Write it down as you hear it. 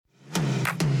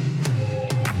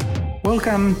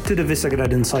Welcome to the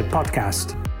Visegrad Insight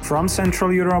podcast from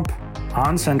Central Europe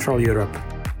on Central Europe.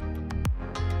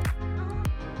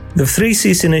 The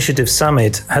 3Cs Initiative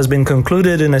Summit has been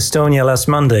concluded in Estonia last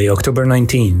Monday, October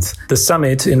 19th. The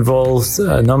summit involved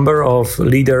a number of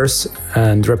leaders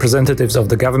and representatives of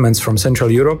the governments from Central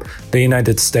Europe, the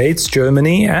United States,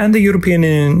 Germany, and the European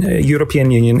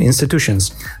Union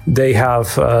institutions. They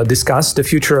have discussed the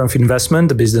future of investment,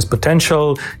 the business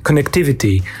potential,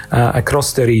 connectivity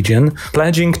across the region,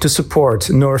 pledging to support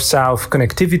North-South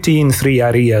connectivity in three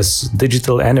areas: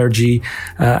 digital, energy,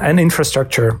 and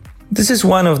infrastructure. This is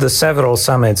one of the several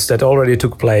summits that already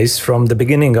took place from the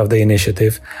beginning of the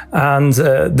initiative. And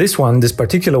this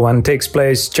particular one, takes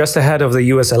place just ahead of the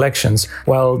US elections,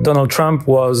 while Donald Trump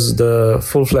was the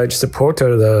full-fledged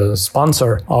supporter, the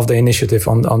sponsor of the initiative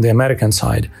on the American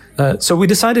side. So we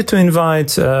decided to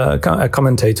invite a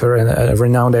commentator and a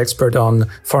renowned expert on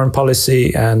foreign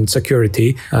policy and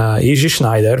security, Jiří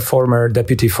Schneider, former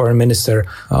Deputy Foreign Minister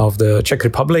of the Czech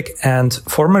Republic and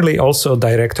formerly also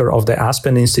director of the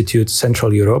Aspen Institute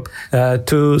Central Europe,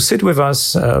 to sit with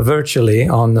us virtually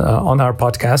on our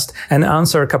podcast and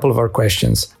answer a couple of our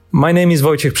questions. My name is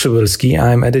Wojciech Przybylski.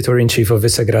 I'm editor-in-chief of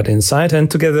Visegrad Insight, and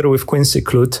together with Quincy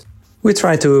Klut, we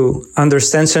try to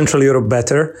understand Central Europe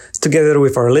better, together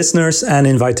with our listeners and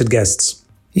invited guests.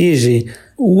 Jiří,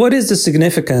 what is the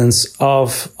significance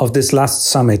of this last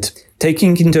summit,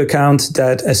 taking into account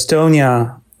that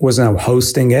Estonia was now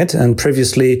hosting it, and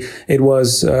previously it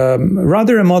was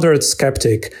rather a moderate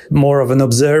skeptic, more of an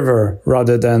observer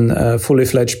rather than fully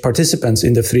fledged participants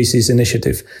in the 3Cs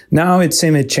initiative. Now it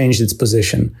seems it changed its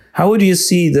position. How would you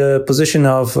see the position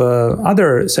of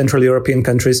other Central European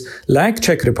countries like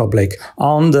Czech Republic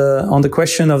on the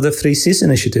question of the 3Cs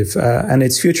initiative and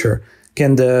its future?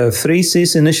 Can the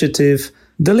 3Cs initiative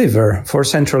deliver for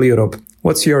Central Europe?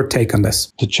 What's your take on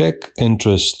this? The Czech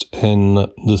interest in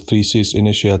the 3Cs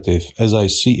initiative, as I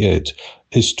see it,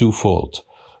 is twofold.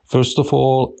 First of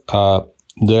all,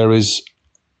 there is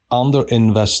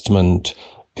underinvestment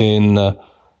in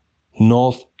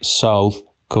north-south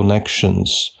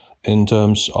connections in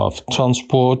terms of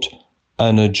transport,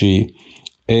 energy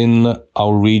in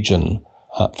our region,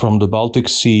 from the Baltic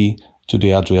Sea to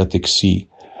the Adriatic Sea.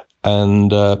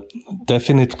 And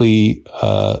definitely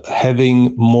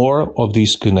having more of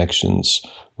these connections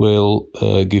will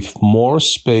give more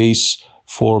space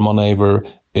for maneuver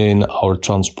in our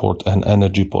transport and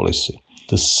energy policy.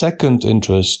 The second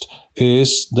interest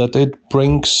is that it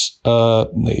brings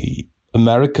the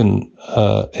American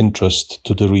interest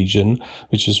to the region,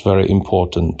 which is very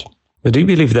important. But do you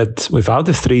believe that without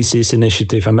the 3Cs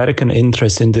initiative, American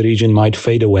interest in the region might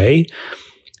fade away?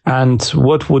 And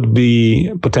what would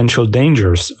be potential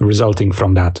dangers resulting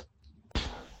from that?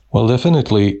 Well,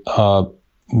 definitely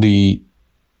the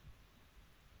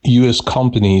US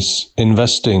companies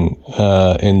investing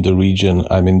in the region,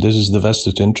 I mean, this is the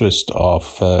vested interest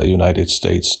of United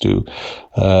States to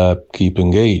keep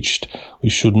engaged. We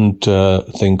shouldn't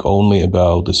think only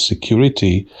about the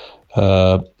security,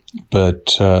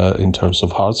 but in terms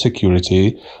of hard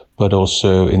security, but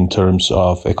also in terms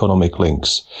of economic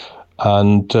links.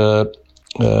 And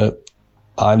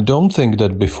I don't think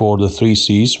that before the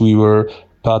 3Cs we were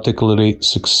particularly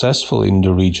successful in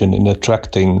the region in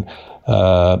attracting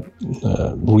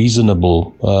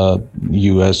reasonable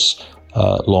US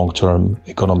long-term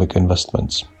economic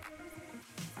investments.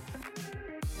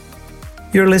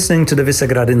 You're listening to the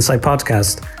Visegrad Insight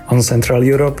podcast on Central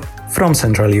Europe from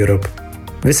Central Europe.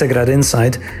 Visegrad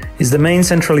Insight is the main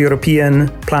Central European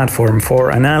platform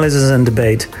for analysis and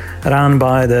debate run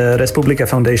by the Respublika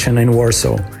Foundation in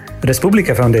Warsaw.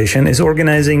 Respublika Foundation is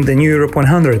organizing the New Europe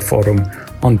 100 Forum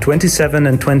on 27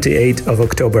 and 28 of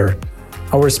October.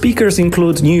 Our speakers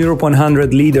include New Europe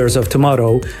 100 leaders of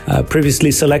tomorrow, previously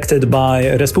selected by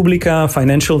Respublika,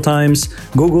 Financial Times,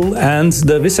 Google, and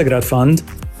the Visegrad Fund,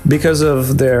 because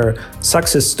of their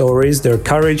success stories, their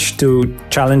courage to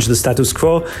challenge the status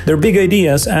quo, their big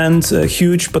ideas, and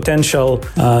huge potential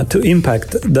to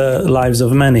impact the lives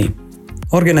of many.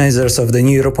 Organizers of the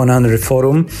New Europe 100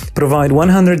 Forum provide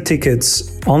 100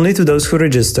 tickets only to those who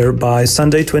register by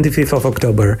Sunday, 25th of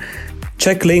October.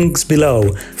 Check links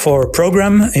below for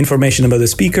program, information about the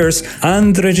speakers,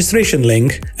 and the registration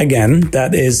link, again,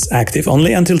 that is active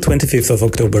only until 25th of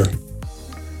October.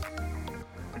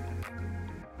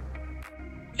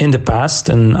 In the past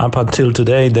and up until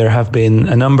today, there have been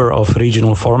a number of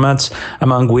regional formats,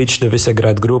 among which the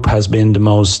Visegrad Group has been the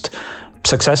most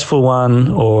successful one,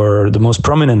 or the most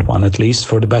prominent one, at least,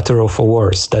 for the better or for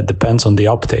worse. That depends on the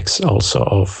optics also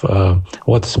of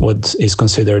what is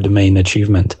considered the main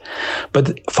achievement.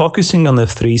 But focusing on the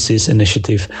 3Cs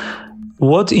initiative,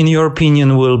 What, in your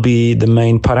opinion, will be the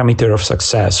main parameter of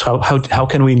success? How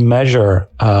can we measure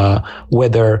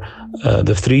whether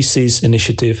the 3Cs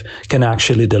initiative can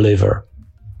actually deliver?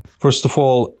 First of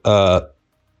all,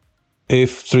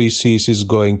 if 3Cs is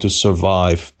going to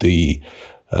survive the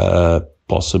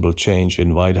possible change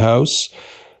in White House.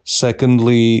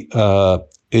 Secondly,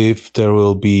 if there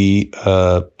will be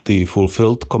the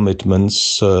fulfilled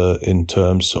commitments in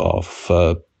terms of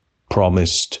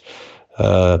promised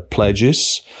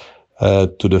pledges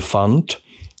to the fund.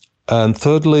 And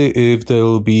thirdly, if there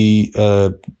will be,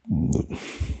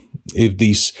 if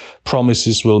these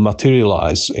promises will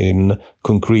materialize in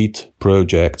concrete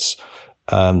projects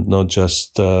and not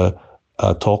just a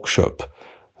talk shop.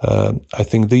 I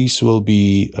think these will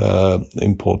be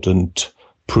important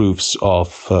proofs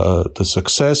of the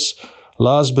success.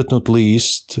 Last but not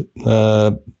least,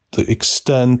 the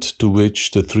extent to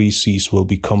which the 3Cs will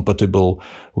be compatible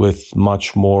with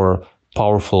much more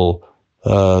powerful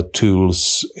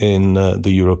tools in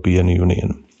the European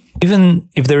Union. Even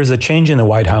if there is a change in the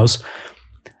White House,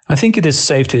 I think it is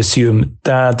safe to assume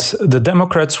that the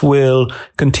Democrats will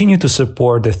continue to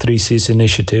support the 3Cs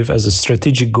initiative as a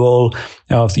strategic goal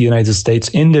of the United States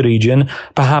in the region,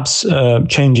 perhaps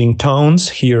changing tones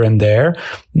here and there,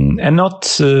 and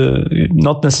not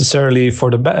necessarily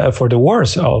for the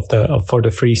worse for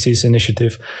the 3Cs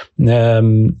initiative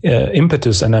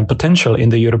impetus and potential in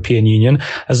the European Union,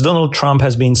 as Donald Trump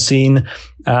has been seen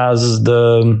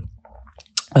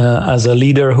as a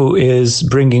leader who is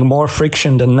bringing more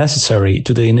friction than necessary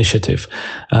to the initiative.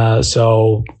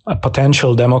 So a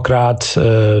potential Democrat,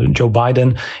 Joe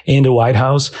Biden, in the White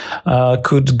House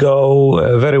could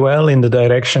go very well in the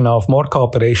direction of more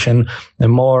cooperation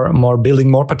and more building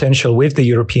more potential with the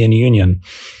European Union.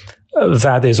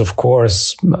 That is, of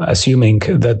course, assuming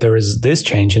that there is this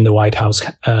change in the White House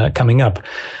coming up.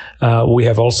 We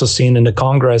have also seen in the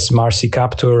Congress Marcy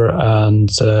Kaptur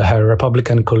and her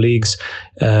Republican colleagues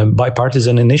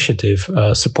bipartisan initiative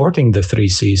supporting the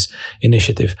 3Cs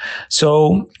initiative.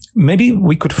 So maybe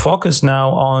we could focus now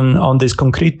on these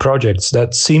concrete projects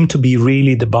that seem to be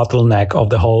really the bottleneck of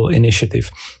the whole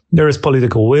initiative. There is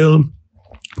political will,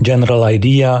 general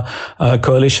idea,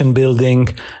 coalition building,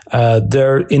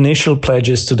 their initial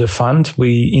pledges to the fund.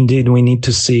 We need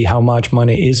to see how much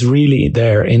money is really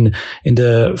there in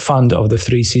the fund of the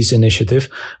 3Cs initiative.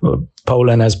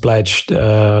 Poland has pledged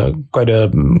quite a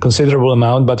considerable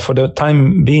amount, but for the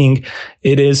time being,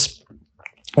 it is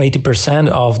 80%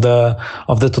 of the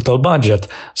total budget.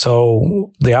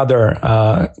 So the other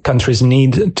countries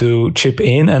need to chip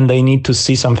in, and they need to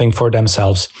see something for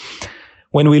themselves.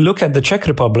 When we look at the Czech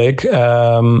Republic,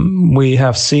 we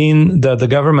have seen that the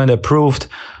government approved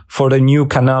for the new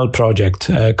canal project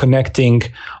connecting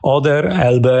Oder,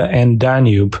 Elbe, and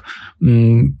Danube,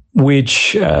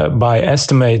 which by the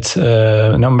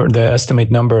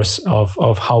estimate numbers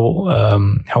of how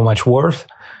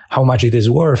much it is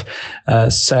worth,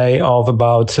 say of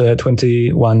about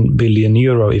 21 billion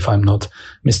euro, if I'm not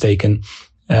mistaken.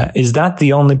 Is that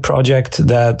the only project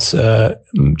that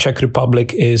Czech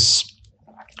Republic is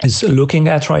looking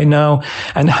at right now,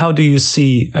 and how do you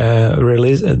see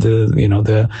the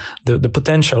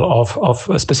potential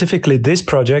of specifically this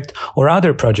project or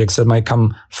other projects that might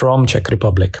come from Czech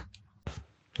Republic?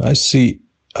 I see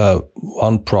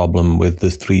one problem with the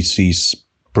 3Cs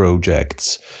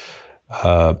projects.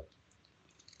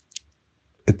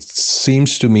 It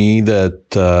seems to me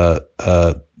that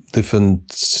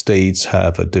different states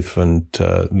have different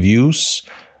views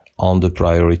on the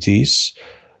priorities.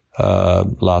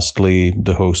 Lastly,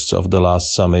 the hosts of the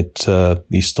last summit,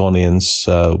 Estonians,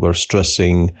 were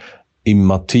stressing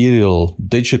immaterial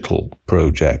digital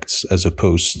projects as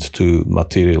opposed to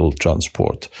material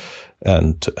transport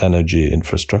and energy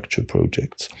infrastructure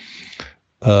projects.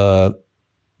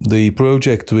 The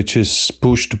project which is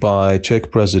pushed by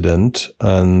Czech president,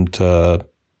 and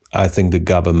I think the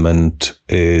government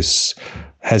is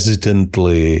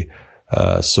hesitantly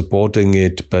supporting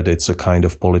it, but it's a kind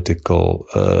of political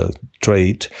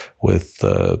trade with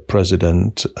the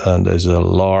president, and there's a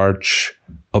large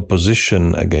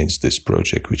opposition against this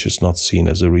project, which is not seen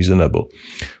as a reasonable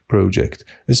project.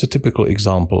 It's a typical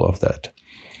example of that.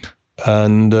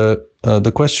 And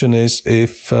the question is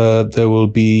if there will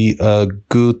be a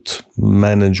good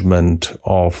management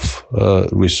of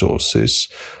resources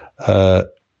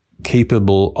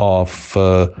capable of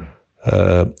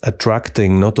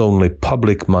attracting not only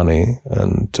public money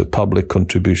and public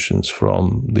contributions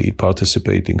from the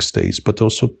participating states, but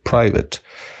also private,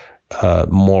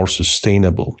 more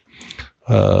sustainable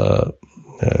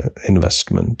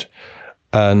investment.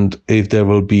 And if there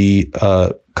will be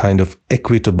a kind of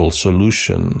equitable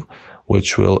solution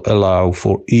which will allow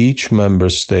for each member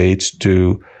state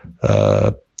to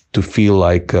feel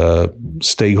like a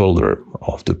stakeholder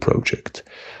of the project.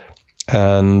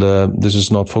 And this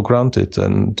is not for granted.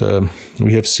 And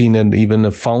we have seen in even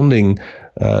a founding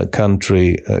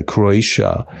country,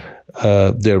 Croatia,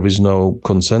 there is no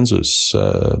consensus.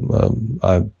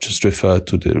 I just refer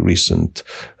to the recent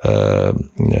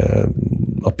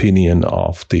opinion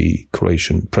of the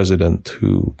Croatian president,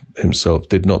 who himself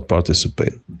did not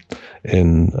participate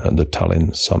in the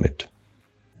Tallinn summit.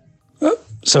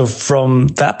 So from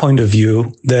that point of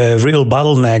view, the real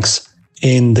bottlenecks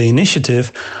in the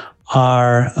initiative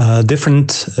are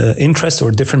different interests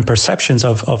or different perceptions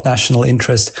of national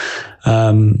interest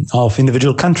of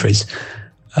individual countries.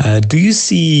 Do you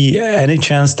see any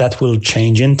chance that will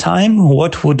change in time?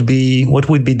 What would be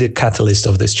the catalyst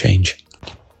of this change?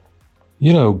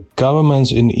 You know,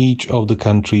 governments in each of the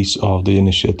countries of the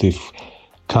initiative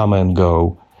come and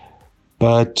go,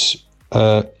 but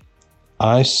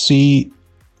I see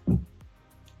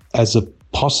as a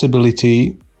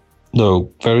possibility, though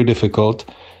very difficult,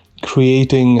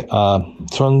 creating a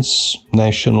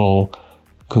transnational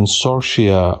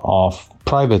consortia of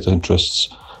private interests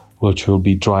which will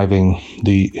be driving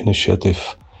the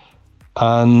initiative.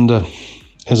 And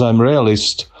as I'm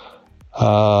realist,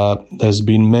 there's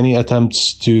been many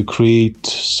attempts to create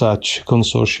such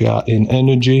consortia in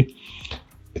energy.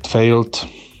 It failed.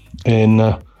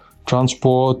 In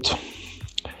transport,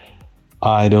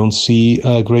 I don't see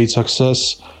a great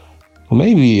success.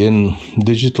 Maybe in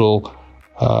digital,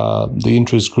 the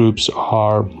interest groups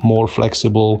are more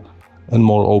flexible and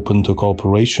more open to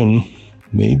cooperation.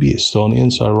 Maybe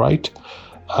Estonians are right,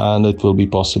 and it will be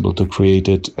possible to create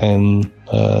it in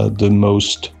the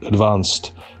most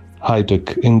advanced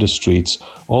high-tech industries.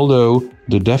 Although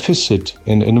the deficit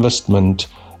in investment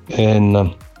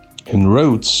in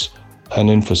roads and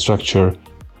infrastructure,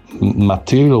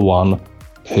 material one,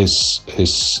 is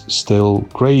still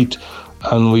great,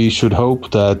 and we should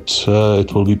hope that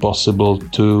it will be possible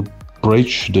to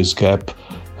bridge this gap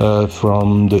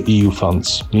from the EU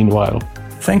funds. Meanwhile,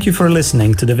 thank you for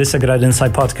listening to the Visegrad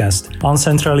Insight podcast on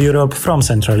Central Europe from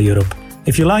Central Europe.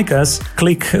 If you like us,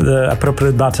 click the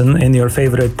appropriate button in your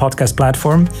favorite podcast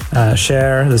platform,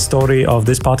 share the story of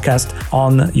this podcast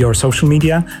on your social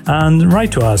media, and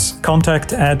write to us,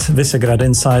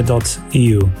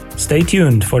 contact@visegradinsight.eu. Stay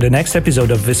tuned for the next episode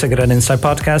of Visegrad Insight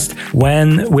podcast,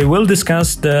 when we will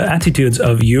discuss the attitudes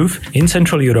of youth in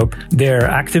Central Europe, their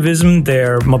activism,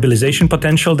 their mobilization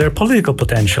potential, their political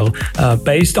potential,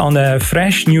 based on a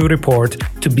fresh new report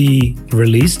to be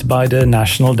released by the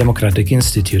National Democratic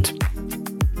Institute.